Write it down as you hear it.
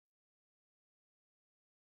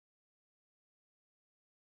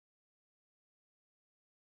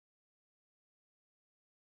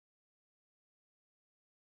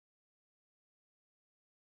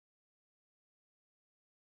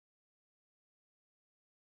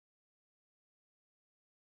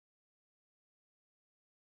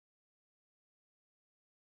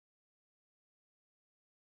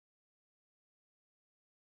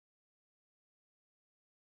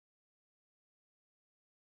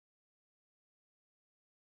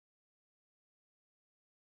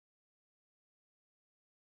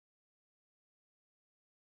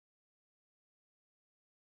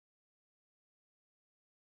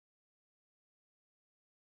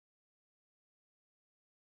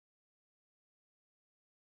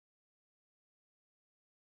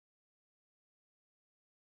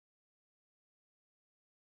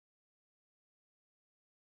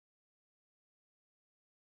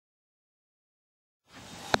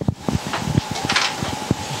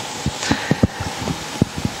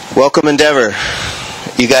Welcome, Endeavour.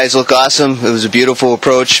 You guys look awesome. It was a beautiful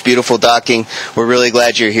approach, beautiful docking. We're really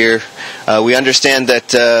glad you're here. We understand that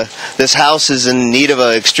this house is in need of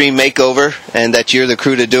an extreme makeover and that you're the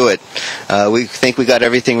crew to do it. We think we got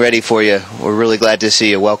everything ready for you. We're really glad to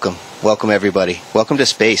see you. Welcome. Welcome, everybody. Welcome to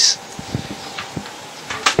space.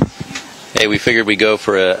 Hey, we figured we'd go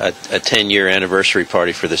for a 10-year anniversary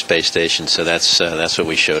party for the space station, so that's what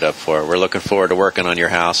we showed up for. We're looking forward to working on your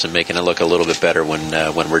house and making it look a little bit better when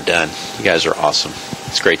we're done. You guys are awesome.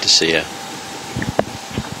 It's great to see you.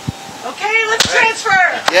 Okay, let's transfer.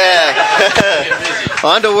 Yeah.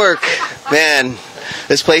 On to work. Man,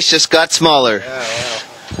 this place just got smaller.